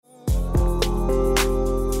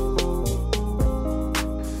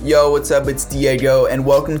Yo, what's up? It's Diego, and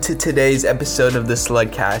welcome to today's episode of the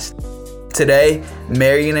Slugcast. Today,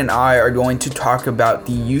 Marion and I are going to talk about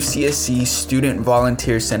the UCSC Student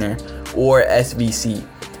Volunteer Center, or SVC.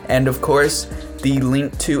 And of course, the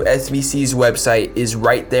link to SVC's website is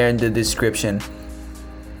right there in the description.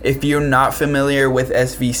 If you're not familiar with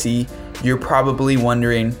SVC, you're probably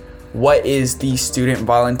wondering, what is the Student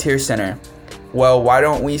Volunteer Center? Well, why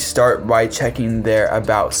don't we start by checking their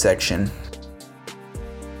About section.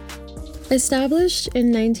 Established in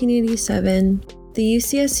 1987, the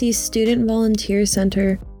UCSC Student Volunteer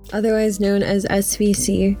Center, otherwise known as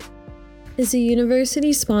SVC, is a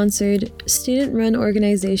university-sponsored, student-run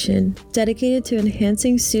organization dedicated to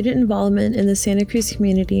enhancing student involvement in the Santa Cruz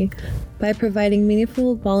community by providing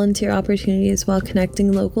meaningful volunteer opportunities while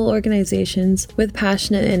connecting local organizations with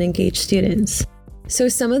passionate and engaged students. So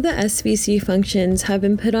some of the SVC functions have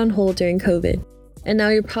been put on hold during COVID. And now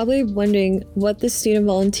you're probably wondering what the Student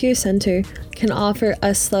Volunteer Center can offer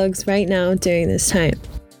us slugs right now during this time.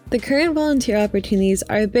 The current volunteer opportunities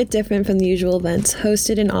are a bit different from the usual events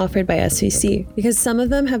hosted and offered by SVC because some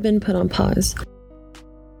of them have been put on pause.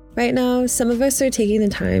 Right now, some of us are taking the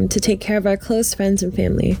time to take care of our close friends and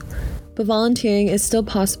family, but volunteering is still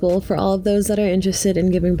possible for all of those that are interested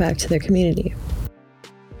in giving back to their community.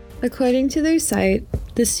 According to their site,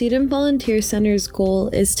 the Student Volunteer Center's goal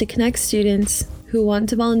is to connect students who want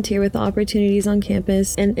to volunteer with opportunities on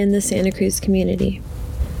campus and in the Santa Cruz community.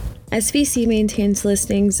 SVC maintains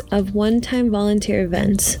listings of one-time volunteer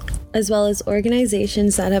events, as well as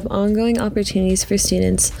organizations that have ongoing opportunities for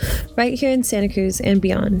students right here in Santa Cruz and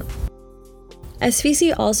beyond.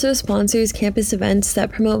 SVC also sponsors campus events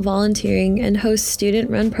that promote volunteering and hosts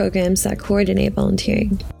student-run programs that coordinate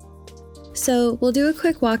volunteering. So we'll do a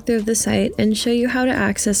quick walkthrough of the site and show you how to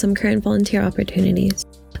access some current volunteer opportunities.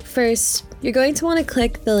 First, you're going to want to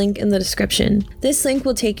click the link in the description. This link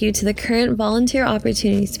will take you to the current volunteer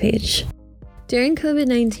opportunities page. During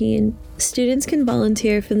COVID-19, students can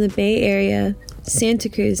volunteer from the Bay Area, Santa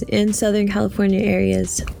Cruz, and Southern California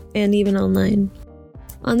areas, and even online.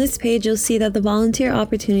 On this page, you'll see that the volunteer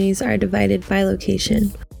opportunities are divided by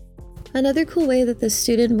location. Another cool way that the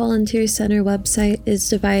Student Volunteer Center website is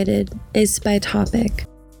divided is by topic.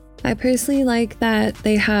 I personally like that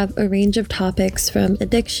they have a range of topics from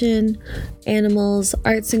addiction, animals,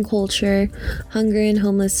 arts and culture, hunger and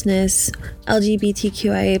homelessness,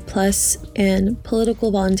 LGBTQIA+, and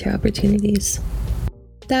political volunteer opportunities.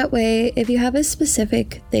 That way, if you have a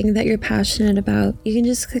specific thing that you're passionate about, you can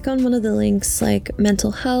just click on one of the links like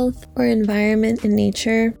mental health or environment and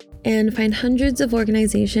nature and find hundreds of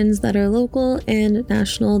organizations that are local and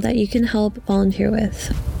national that you can help volunteer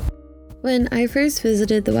with. When I first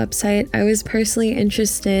visited the website, I was personally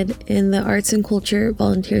interested in the arts and culture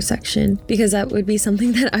volunteer section because that would be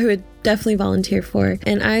something that I would definitely volunteer for.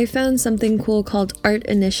 And I found something cool called Art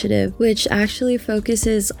Initiative, which actually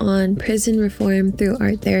focuses on prison reform through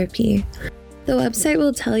art therapy. The website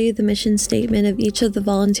will tell you the mission statement of each of the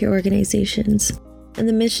volunteer organizations. And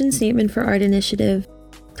the mission statement for Art Initiative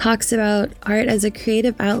talks about art as a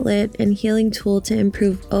creative outlet and healing tool to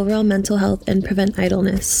improve overall mental health and prevent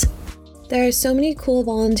idleness. There are so many cool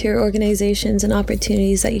volunteer organizations and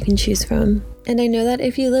opportunities that you can choose from. And I know that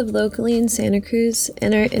if you live locally in Santa Cruz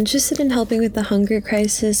and are interested in helping with the hunger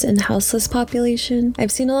crisis and houseless population,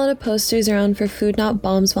 I've seen a lot of posters around for Food Not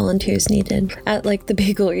Bombs volunteers needed at like the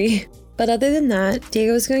bakery. But other than that,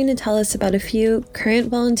 Diego is going to tell us about a few current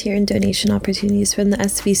volunteer and donation opportunities from the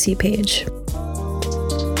SVC page.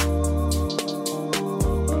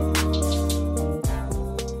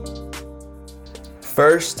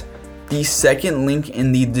 First, the second link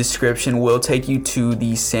in the description will take you to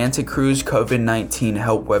the Santa Cruz COVID-19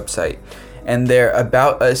 help website, and their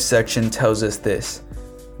About Us section tells us this.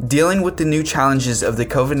 Dealing with the new challenges of the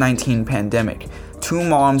COVID-19 pandemic, two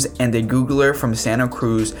moms and a Googler from Santa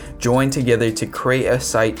Cruz joined together to create a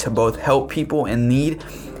site to both help people in need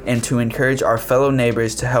and to encourage our fellow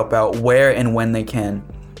neighbors to help out where and when they can.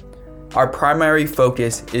 Our primary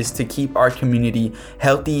focus is to keep our community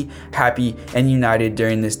healthy, happy, and united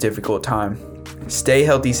during this difficult time. Stay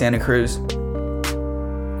healthy, Santa Cruz.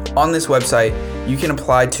 On this website, you can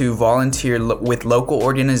apply to volunteer with local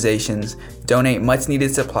organizations, donate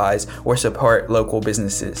much-needed supplies, or support local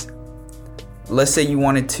businesses. Let's say you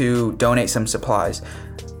wanted to donate some supplies.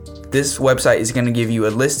 This website is going to give you a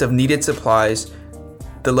list of needed supplies,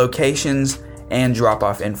 the locations, and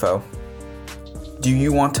drop-off info. Do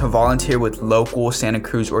you want to volunteer with local Santa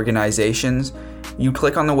Cruz organizations? You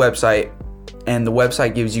click on the website, and the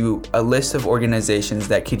website gives you a list of organizations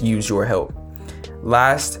that could use your help.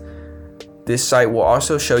 Last, This site will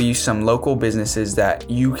also show you some local businesses that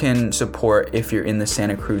you can support if you're in the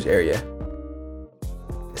Santa Cruz area.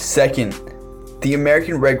 Second, the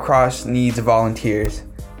American Red Cross needs volunteers.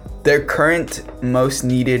 Their current most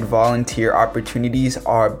needed volunteer opportunities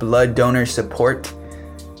are blood donor support,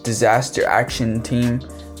 disaster action team,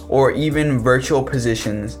 or even virtual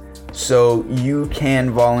positions, so you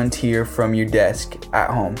can volunteer from your desk at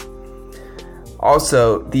home.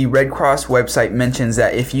 Also, the Red Cross website mentions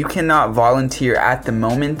that if you cannot volunteer at the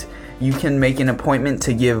moment, you can make an appointment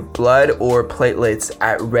to give blood or platelets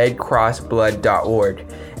at redcrossblood.org,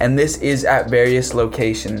 and this is at various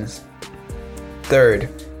locations. Third,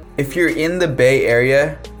 if you're in the Bay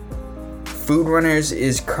Area, Food Runners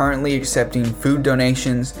is currently accepting food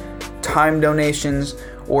donations, time donations,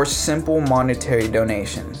 or simple monetary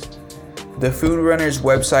donations. The Food Runners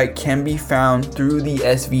website can be found through the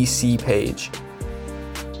SVC page.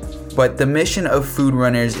 But the mission of Food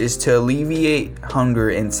Runners is to alleviate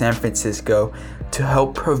hunger in San Francisco, to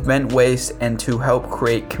help prevent waste, and to help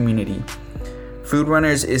create community. Food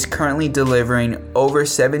Runners is currently delivering over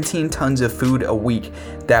 17 tons of food a week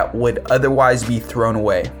that would otherwise be thrown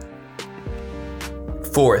away.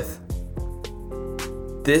 Fourth,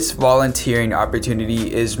 this volunteering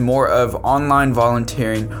opportunity is more of online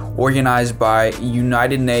volunteering organized by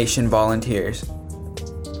United Nations volunteers.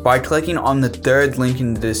 By clicking on the third link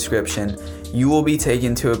in the description, you will be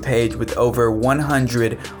taken to a page with over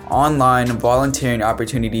 100 online volunteering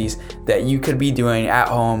opportunities that you could be doing at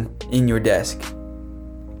home in your desk.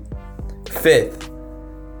 Fifth,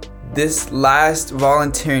 this last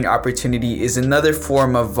volunteering opportunity is another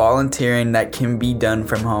form of volunteering that can be done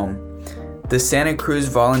from home. The Santa Cruz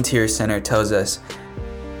Volunteer Center tells us,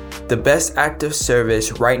 the best act of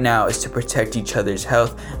service right now is to protect each other's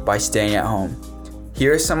health by staying at home.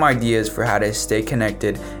 Here are some ideas for how to stay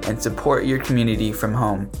connected and support your community from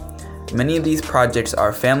home. Many of these projects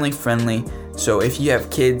are family friendly, so if you have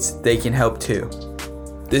kids, they can help too.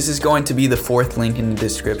 This is going to be the fourth link in the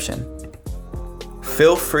description.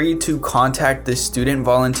 Feel free to contact the Student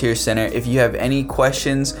Volunteer Center if you have any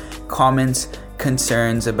questions, comments,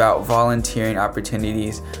 concerns about volunteering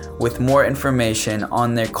opportunities with more information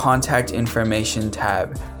on their contact information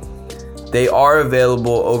tab. They are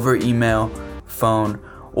available over email, phone,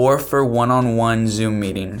 or for one-on-one Zoom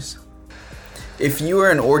meetings. If you are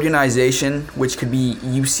an organization, which could be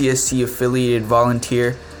UCSC affiliated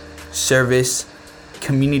volunteer, service,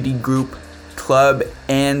 community group, club,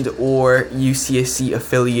 and or UCSC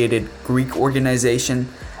affiliated Greek organization,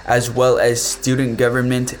 as well as student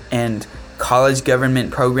government and college government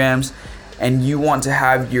programs, and you want to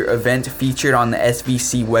have your event featured on the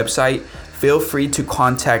SVC website, feel free to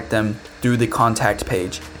contact them through the contact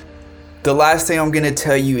page. The last thing I'm going to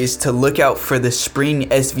tell you is to look out for the spring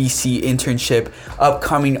SVC internship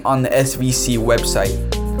upcoming on the SVC website.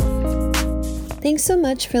 Thanks so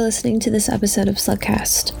much for listening to this episode of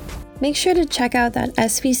Slugcast. Make sure to check out that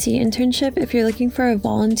SVC internship if you're looking for a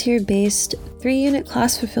volunteer-based 3-unit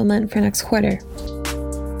class fulfillment for next quarter.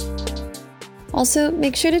 Also,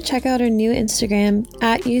 make sure to check out our new Instagram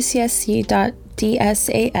at ucsc.dsas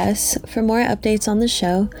for more updates on the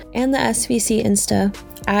show, and the SVC Insta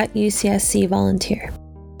at UCSC Volunteer.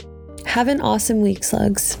 Have an awesome week,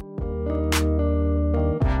 Slugs.